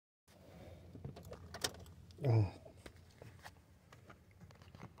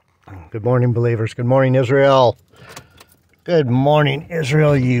Good morning, believers. Good morning, Israel. Good morning,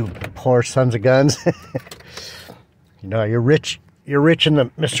 Israel, you poor sons of guns. You know, you're rich in the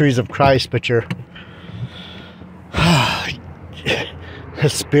mysteries of Christ, but the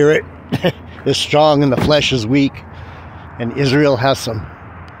spirit is strong and the flesh is weak. And Israel has some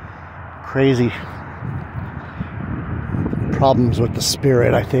crazy problems with the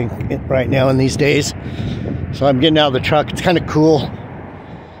spirit, I think, right now in these days. So I'm getting out of the truck. It's kind of cool.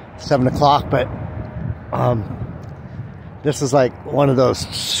 7 o'clock, but this is like one of those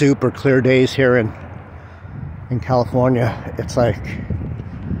super clear days here in California. It's like,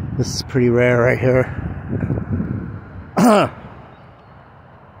 this is pretty rare right here.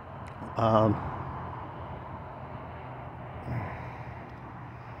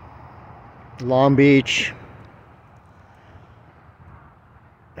 Long Beach,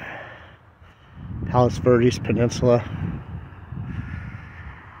 Palos Verdes Peninsula.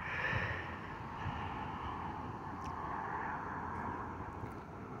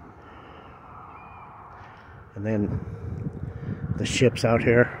 And then the ships out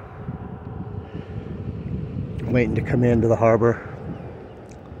here waiting to come into the harbor.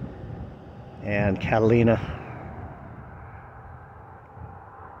 And Catalina.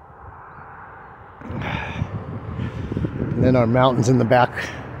 And then our mountains in the back.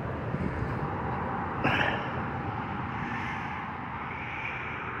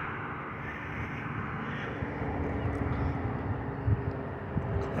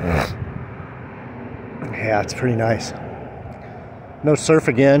 Yeah, it's pretty nice. No surf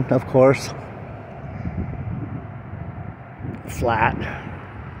again, of course. Flat.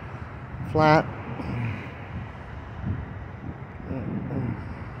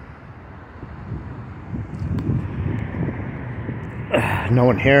 No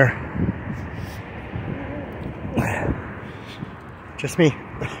one here. Just me.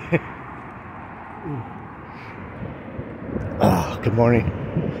 Oh, good morning.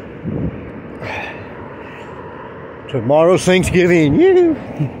 Tomorrow's Thanksgiving.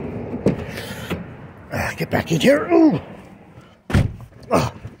 Get back in here.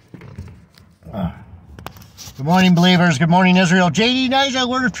 Good morning, believers. Good morning, Israel. JD Nyjah,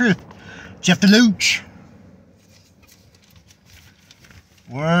 Word of Truth. Jeff DeLuch.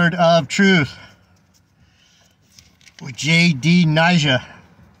 Word of Truth. With JD Nyjah.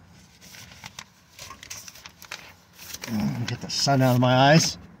 Get the sun out of my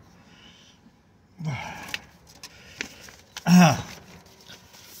eyes.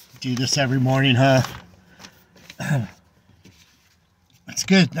 Do this every morning, huh? That's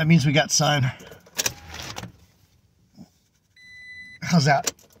good. That means we got sun. How's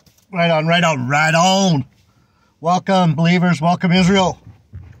that? Right on, right on, right on. Welcome, believers. Welcome, Israel.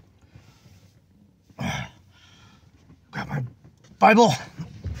 Got my Bible.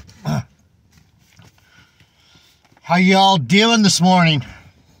 How y'all doing this morning?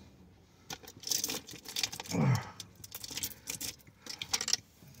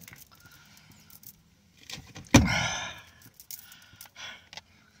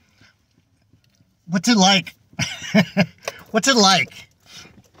 What's it like? What's it like?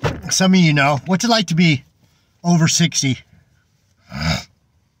 Some of you know. What's it like to be over 60?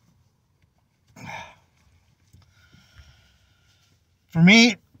 For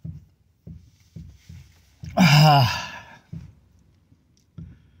me, I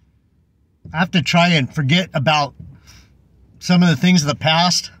have to try and forget about some of the things of the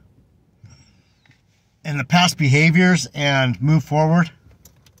past and the past behaviors and move forward,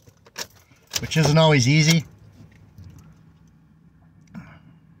 which isn't always easy.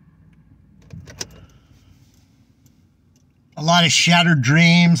 A lot of shattered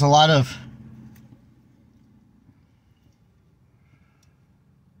dreams, a lot of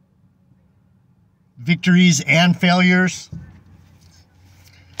victories and failures,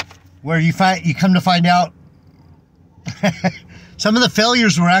 where you come to find out some of the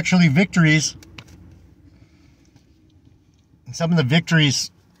failures were actually victories, and some of the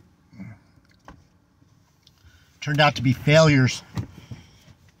victories turned out to be failures.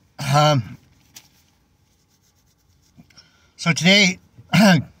 So today,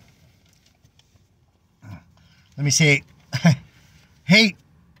 let me say, hey,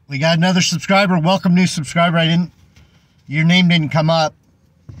 we got another subscriber. Welcome, new subscriber. Your name didn't come up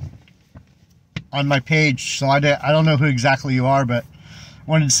on my page, so I don't know who exactly you are, but I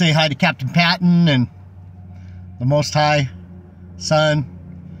wanted to say hi to Captain Patton and the Most High Son,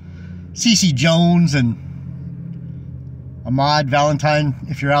 CC Jones, and Ahmad Valentine,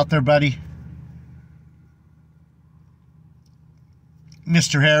 if you're out there, buddy.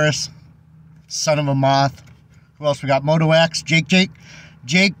 Mr. Harris, son of a moth. Who else we got? Moto X, Jake.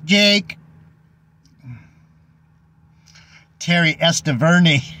 Terry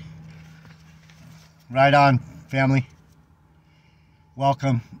Esteverne. Right on, family.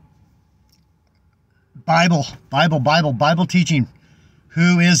 Welcome. Bible teaching.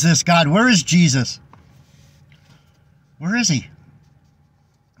 Who is this God? Where is Jesus? Where is he?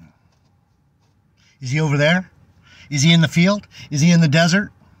 Is he over there? Is he in the field? Is he in the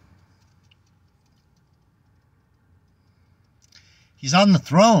desert? He's on the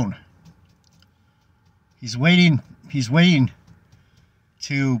throne. He's waiting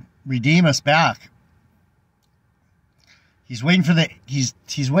to redeem us back. He's waiting for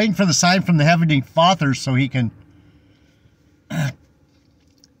the sign from the heavenly Father so he can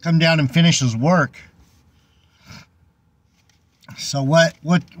come down and finish his work. So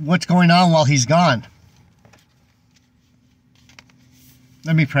what's going on while he's gone?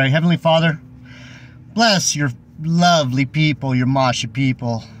 Let me pray. Heavenly Father, bless your lovely people, your Masha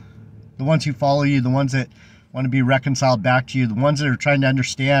people, the ones who follow you, the ones that want to be reconciled back to you, the ones that are trying to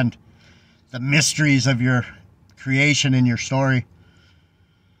understand the mysteries of your creation and your story.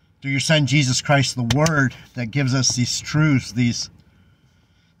 Through your Son, Jesus Christ, the Word that gives us these truths, these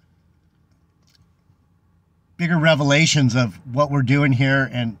bigger revelations of what we're doing here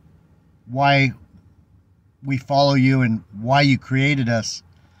and why we follow you and why you created us.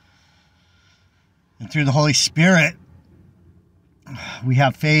 And through the Holy Spirit, we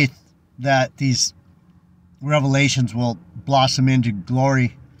have faith that these revelations will blossom into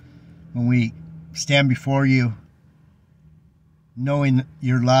glory when we stand before you, knowing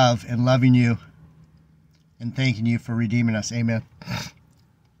your love and loving you and thanking you for redeeming us. Amen.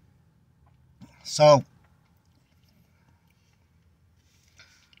 So,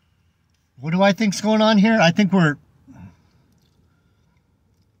 what do I think's going on here? I think we're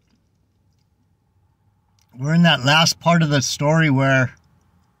in that last part of the story where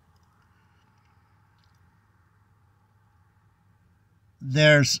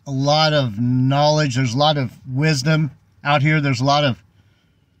there's a lot of knowledge, there's a lot of wisdom out here, there's a lot of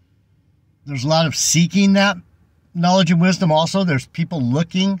seeking that knowledge and wisdom also. There's people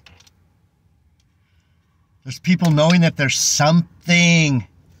looking. There's people knowing that there's something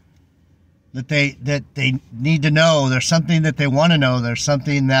that they need to know. There's something that they want to know. There's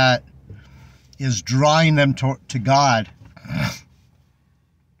something that is drawing them to God.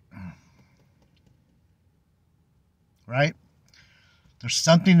 Right? There's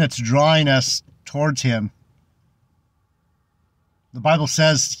something that's drawing us towards him. The Bible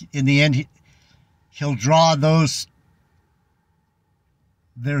says in the end, he'll draw those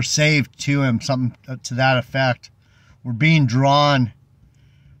that are saved to him, something to that effect. We're being drawn.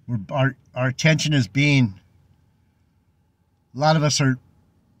 Our attention is being, a lot of us are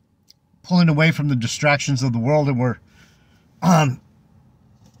pulling away from the distractions of the world, and we're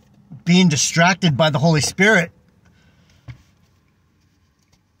being distracted by the Holy Spirit.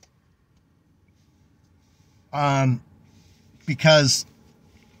 Because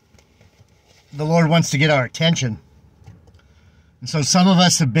the Lord wants to get our attention. And so some of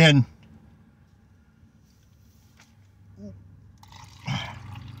us have been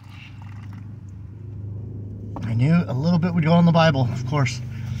I knew a little bit would go in the Bible, of course.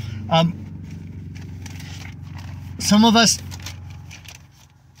 Some of us,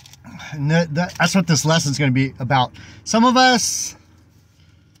 and that's what this lesson is going to be about. Some of us,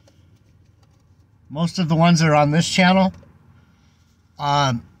 most of the ones that are on this channel,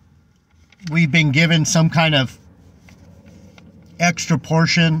 we've been given some kind of extra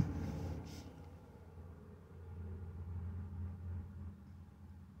portion.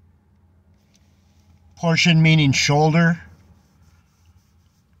 Portion meaning shoulder.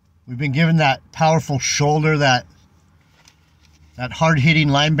 We've been given that powerful shoulder, that hard-hitting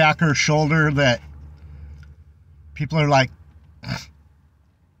linebacker shoulder that people are like,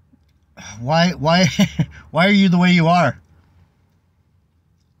 why are you the way you are?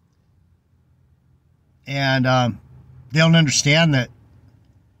 And they don't understand that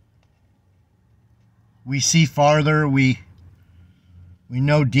we see farther, we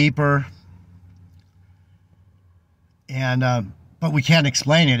know deeper, and but we can't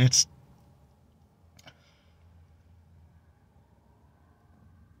explain it.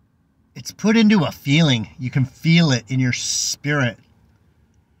 It's put into a feeling. You can feel it in your spirit.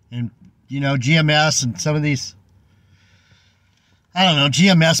 And, you know, GMS and some of these, I don't know,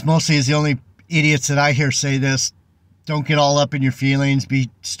 GMS mostly is the only idiots that I hear say this. Don't get all up in your feelings.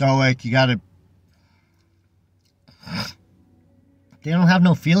 Be stoic. You got to... They don't have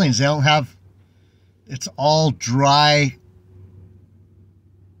no feelings. They don't have... It's all dry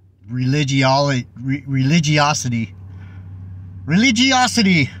religiosity.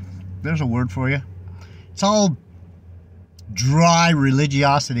 Religiosity. There's a word for you. It's all dry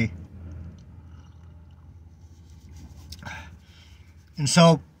religiosity. And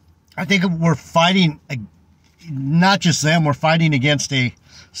so I think we're fighting, not just them, we're fighting against a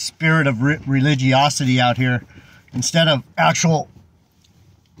spirit of religiosity out here instead of actual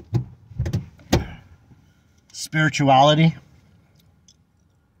spirituality.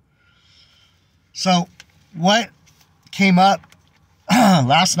 So what came up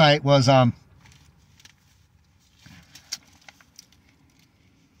last night was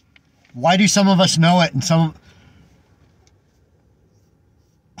why do some of us know it and some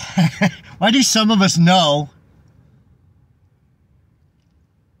why do some of us know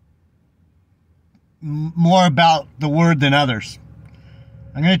more about the word than others?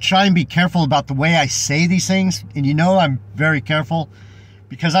 I'm going to try and be careful about the way I say these things, and you know I'm very careful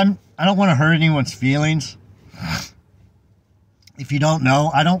because I don't want to hurt anyone's feelings. If you don't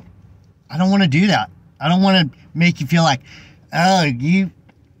know, I don't want to do that. I don't want to make you feel like, oh,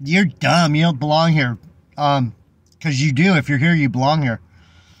 you're dumb, you don't belong here. Because you do. If you're here, you belong here.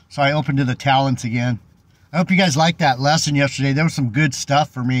 So I opened to the talents again. I hope you guys liked that lesson yesterday. There was some good stuff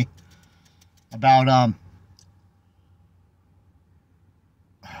for me about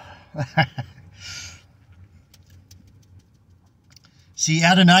see,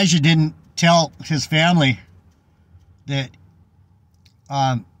 Adonijah didn't tell his family that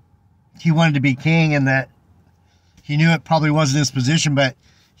he wanted to be king and that he knew it probably wasn't his position, but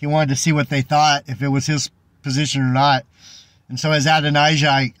he wanted to see what they thought, if it was his position or not. And so as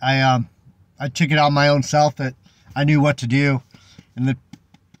Adonijah, I took it on my own self that I knew what to do. And the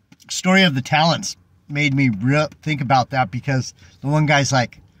story of the talents made me think about that, because the one guy's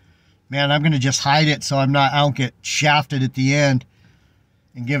like, man, I'm going to just hide it so I don't get shafted at the end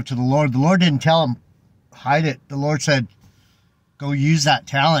and give it to the Lord. The Lord didn't tell him, hide it. The Lord said, go use that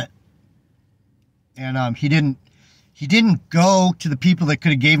talent. And he didn't go to the people that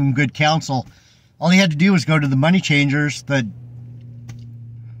could have gave him good counsel. All he had to do was go to the money changers, the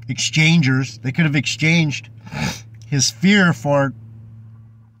exchangers. They could have exchanged his fear for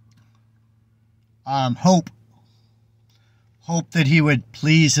hope that he would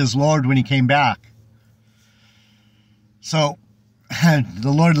please his Lord when he came back. So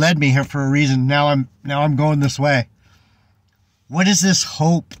the Lord led me here for a reason. Now I'm going this way. What is this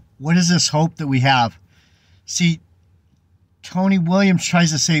hope? What is this hope that we have? See, Tony Williams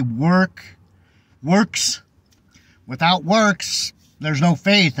tries to say works. Without works, there's no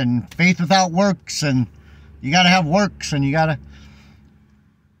faith, and faith without works, and you got to have works, and you got to...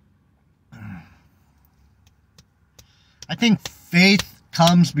 I think faith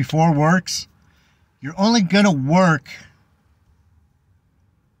comes before works. You're only going to work...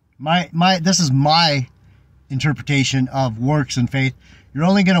 This is my interpretation of works and faith. You're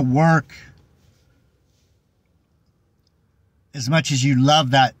only going to work as much as you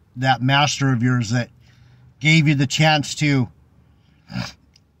love that master of yours that gave you the chance to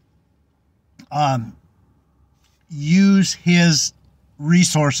use his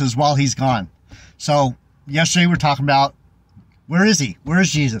resources while he's gone. So yesterday we're talking about, where is he? Where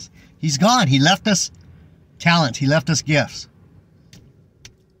is Jesus? He's gone. He left us talents. He left us gifts.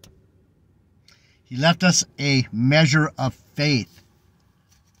 He left us a measure of faith.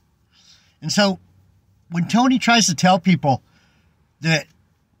 And so when Tony tries to tell people that,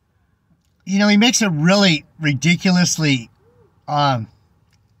 you know, he makes it really ridiculously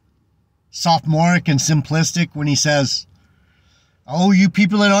sophomoric and simplistic when he says, oh, you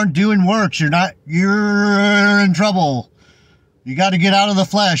people that aren't doing works, you're in trouble. You got to get out of the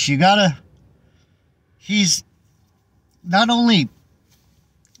flesh. He's not only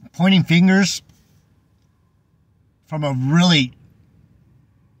pointing fingers from a really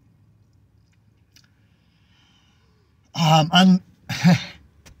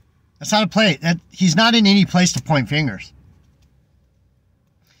that's not a place. He's not in any place to point fingers.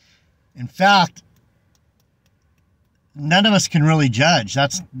 In fact, none of us can really judge.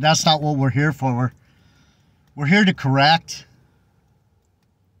 That's not what we're here for. We're here to correct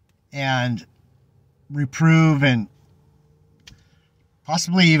and reprove and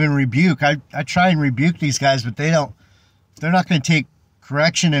possibly even rebuke. I try and rebuke these guys, but they're not going to take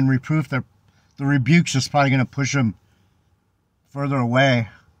correction and reproof. The rebuke's just probably going to push them further away.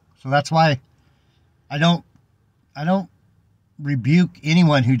 So that's why I don't rebuke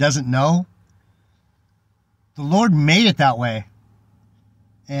anyone who doesn't know. The Lord made it that way.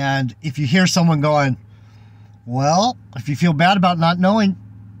 And if you hear someone going, well, if you feel bad about not knowing,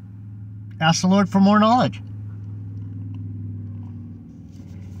 ask the Lord for more knowledge.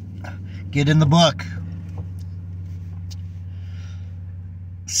 Get in the book.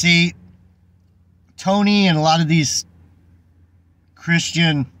 See, Tony and a lot of these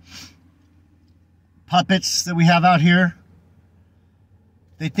Christian puppets that we have out here,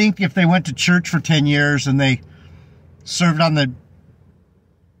 they think if they went to church for 10 years and they served on the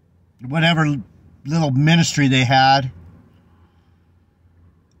whatever little ministry they had,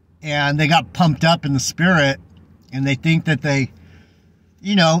 and they got pumped up in the spirit, and they think that they,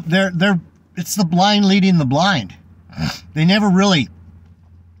 you know, it's the blind leading the blind. They never really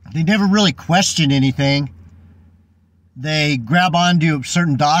question anything. They grab onto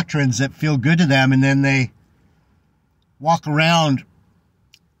certain doctrines that feel good to them, and then they walk around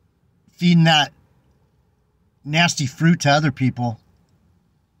feeding that nasty fruit to other people.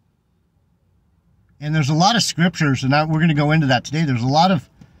 And there's a lot of scriptures, and we're going to go into that today. There's a lot of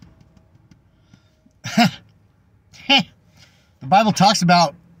the Bible talks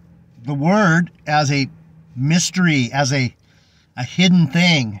about the word as a mystery, as a hidden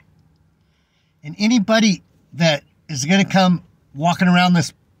thing. And anybody that is going to come walking around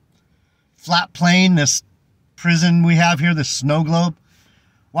this flat plane, this prison we have here, this snow globe,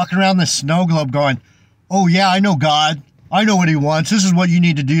 walking around this snow globe going, oh yeah, I know God. I know what he wants. This is what you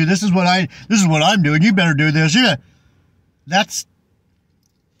need to do. This is what I'm doing. You better do this. Yeah. That's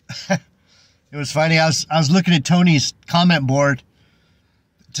it was funny. I was looking at Tony's comment board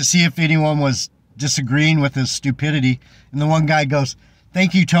to see if anyone was disagreeing with his stupidity. And the one guy goes,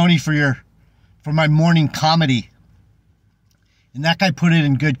 "Thank you, Tony, for my morning comedy." And that guy put it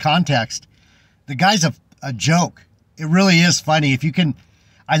in good context. The guy's a joke. It really is funny. If you can,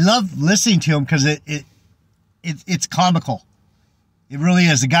 I love listening to him because it's comical. It really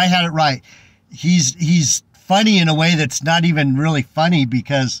is. The guy had it right. He's funny in a way that's not even really funny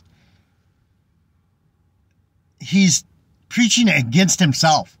because he's preaching against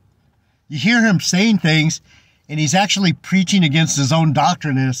himself. You hear him saying things and he's actually preaching against his own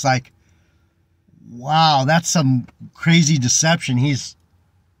doctrine, and it's like, wow, that's some crazy deception. He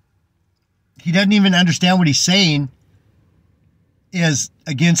doesn't even understand what he's saying is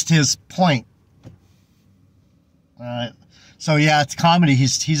against his point. So yeah, it's comedy.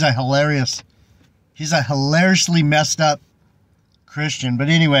 He's a hilariously messed up Christian. But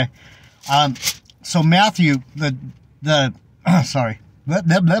anyway, so Matthew, the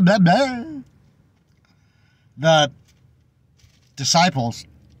disciples,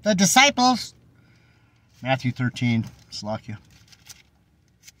 Matthew 13, Slovakia.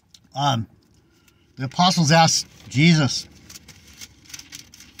 The apostles asked Jesus,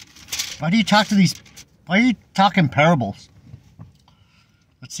 why are you talking parables?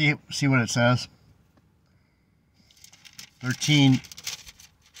 Let's see what it says.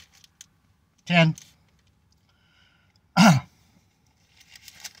 13:10.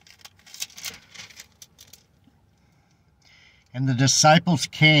 And the disciples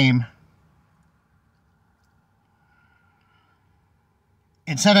came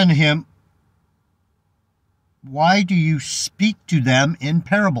and said unto him, why do you speak to them in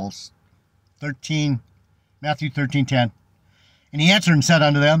parables? Matthew 13:10. And he answered and said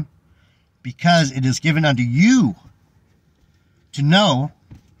unto them, because it is given unto you to know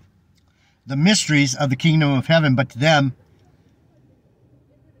the mysteries of the kingdom of heaven, but to them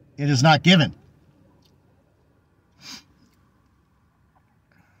it is not given.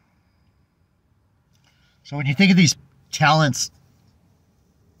 So when you think of these talents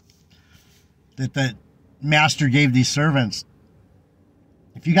that the master gave these servants,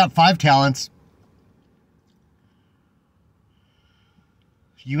 if you got 5 talents,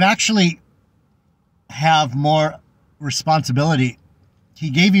 you actually have more responsibility. He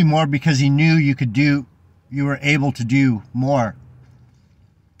gave you more because he knew you were able to do more.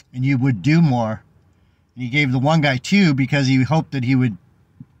 And you would do more. And he gave the one guy 2 because he hoped that he would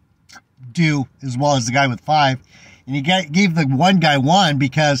do as well as the guy with 5. And he gave the one guy 1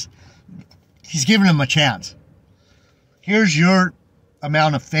 because he's giving him a chance. Here's your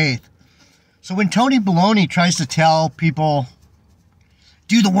amount of faith. So when Tony Baloney tries to tell people,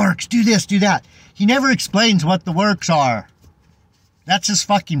 do the works, do this, do that, he never explains what the works are. That's his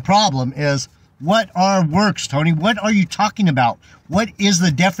fucking problem, is what are works, Tony? What are you talking about? What is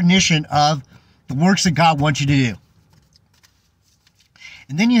the definition of the works that God wants you to do?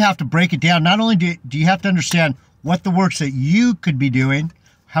 And then you have to break it down. Not only do you have to understand what the works that you could be doing,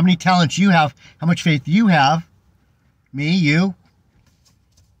 how many talents you have, how much faith you have, me, you.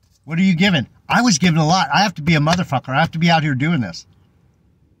 What are you given? I was given a lot. I have to be a motherfucker. I have to be out here doing this.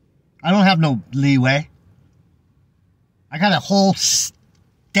 I don't have no leeway. I got a whole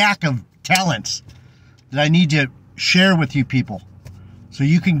stack of talents that I need to share with you people. So so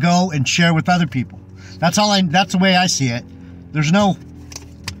you can go and share with other people. That's the way I see it.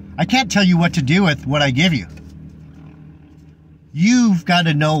 I can't tell you what to do with what I give you. You've got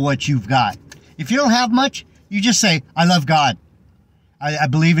to know what you've got. If you don't have much, you just say, I love God. I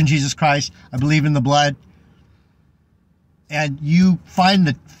believe in Jesus Christ. I believe in the blood. And you find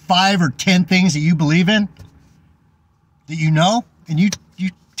the 5 or 10 things that you believe in, that you know, and you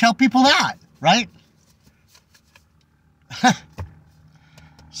tell people that, right?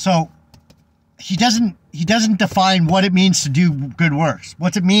 So he doesn't define what it means to do good works.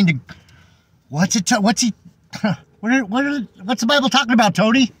 What's it mean to? What's the Bible talking about,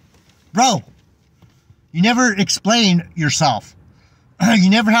 Tony? Bro, you never explain yourself.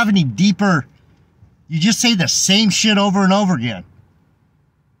 You never have any deeper. You just say the same shit over and over again.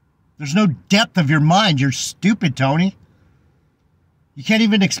 There's no depth of your mind. You're stupid, Tony. You can't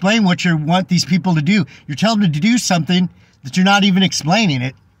even explain what you want these people to do. You're telling them to do something that you're not even explaining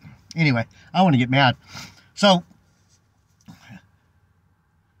it. Anyway, I want to get mad. So,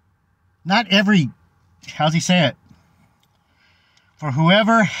 not every, how's he say it? For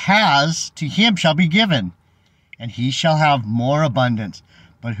whoever has, to him shall be given, and he shall have more abundance.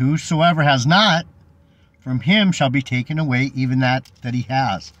 But whosoever has not, from him shall be taken away even that he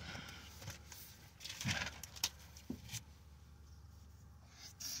has.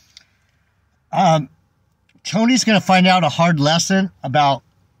 Tony's going to find out a hard lesson about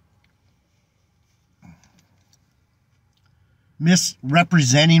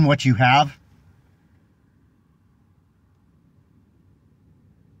misrepresenting what you have.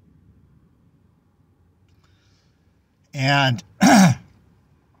 And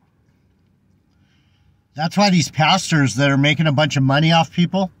that's why these pastors that are making a bunch of money off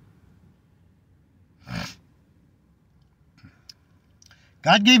people,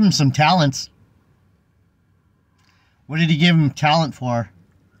 God gave him some talents. What did he give him talent for?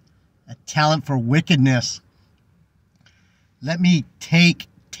 A talent for wickedness. Let me take,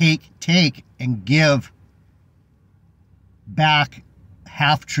 and give back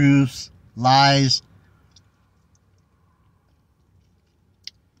half-truths, lies.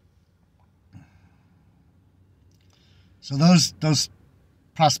 So those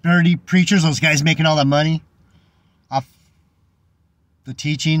prosperity preachers, those guys making all that money off the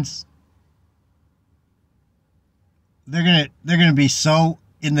teachings, they're gonna be so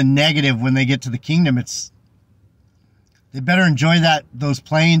in the negative when they get to the kingdom. They better enjoy those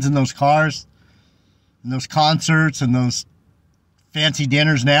planes and those cars and those concerts and those fancy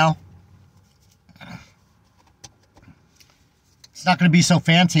dinners now. It's not going to be so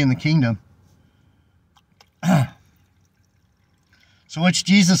fancy in the kingdom. So what's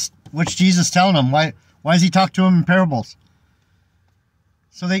Jesus telling them? Why does he talk to them in parables?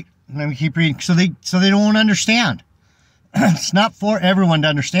 Let me keep reading. So they don't understand. It's not for everyone to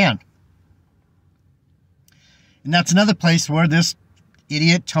understand. And that's another place where this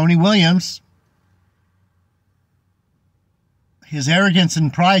idiot, Tony Williams, his arrogance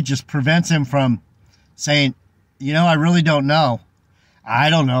and pride just prevents him from saying, I really don't know. I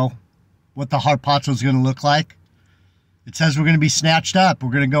don't know what the harpazo is going to look like. It says we're going to be snatched up.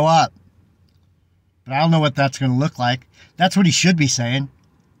 We're going to go up. But I don't know what that's going to look like. That's what he should be saying.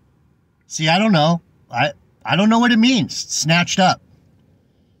 See, I don't know. I don't know what it means, snatched up.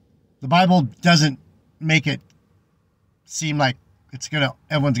 The Bible doesn't make it seem like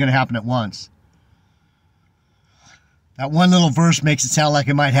everyone's going to happen at once. That one little verse makes it sound like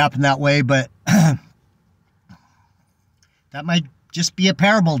it might happen that way, but that might just be a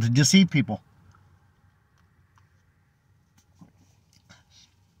parable to deceive people.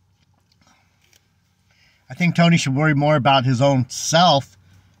 I think Tony should worry more about his own self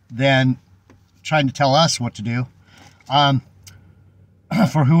than trying to tell us what to do.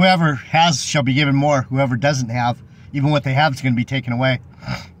 For whoever has shall be given more. Whoever doesn't have, even what they have is going to be taken away.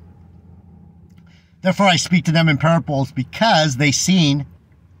 Therefore I speak to them in parables, because they see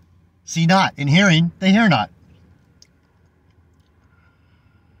not, and hearing, they hear not.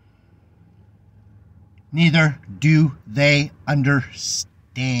 Neither do they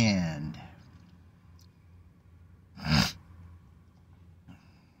understand.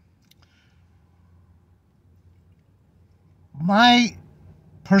 My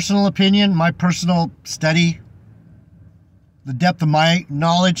personal opinion, my personal study, the depth of my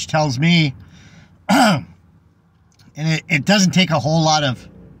knowledge tells me, and it doesn't take a whole lot of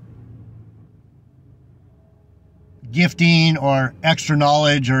gifting or extra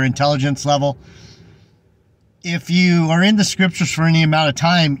knowledge or intelligence level. If you are in the scriptures for any amount of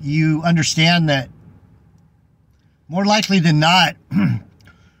time, you understand that more likely than not,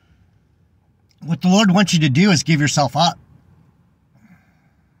 what the Lord wants you to do is give yourself up.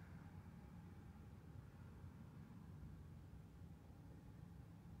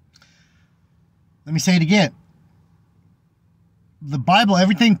 Let me say it again. The Bible,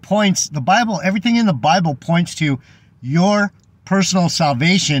 everything in the Bible points to your personal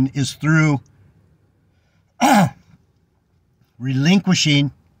salvation is through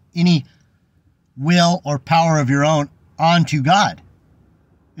relinquishing any will or power of your own onto God.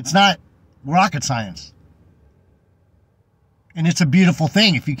 It's not rocket science. And it's a beautiful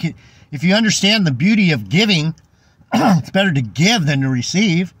thing. If you understand the beauty of giving, it's better to give than to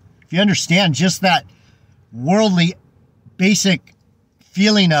receive. If you understand just that worldly basic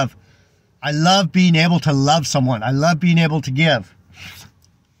feeling of, I love being able to love someone. I love being able to give.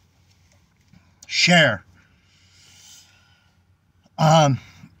 Share. The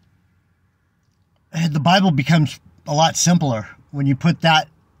Bible becomes a lot simpler when you put that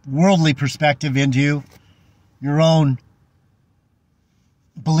worldly perspective into your own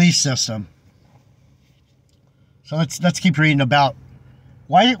belief system. So let's keep reading about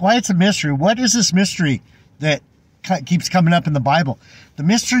why it's a mystery. What is this mystery that keeps coming up in the Bible? The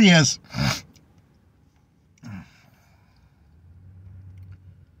mystery is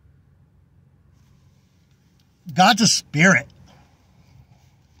God's a spirit.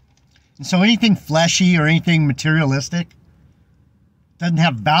 And so anything fleshy or anything materialistic doesn't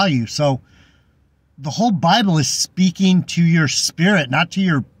have value. So the whole Bible is speaking to your spirit, not to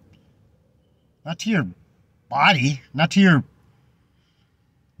your body, not to your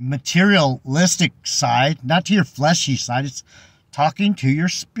materialistic side, not to your fleshy side. It's talking to your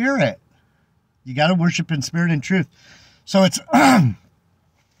spirit. You got to worship in spirit and truth. So it's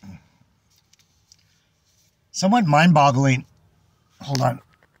somewhat mind-boggling. Hold on.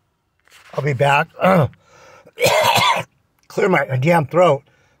 I'll be back. Clear my damn throat.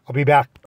 I'll be back.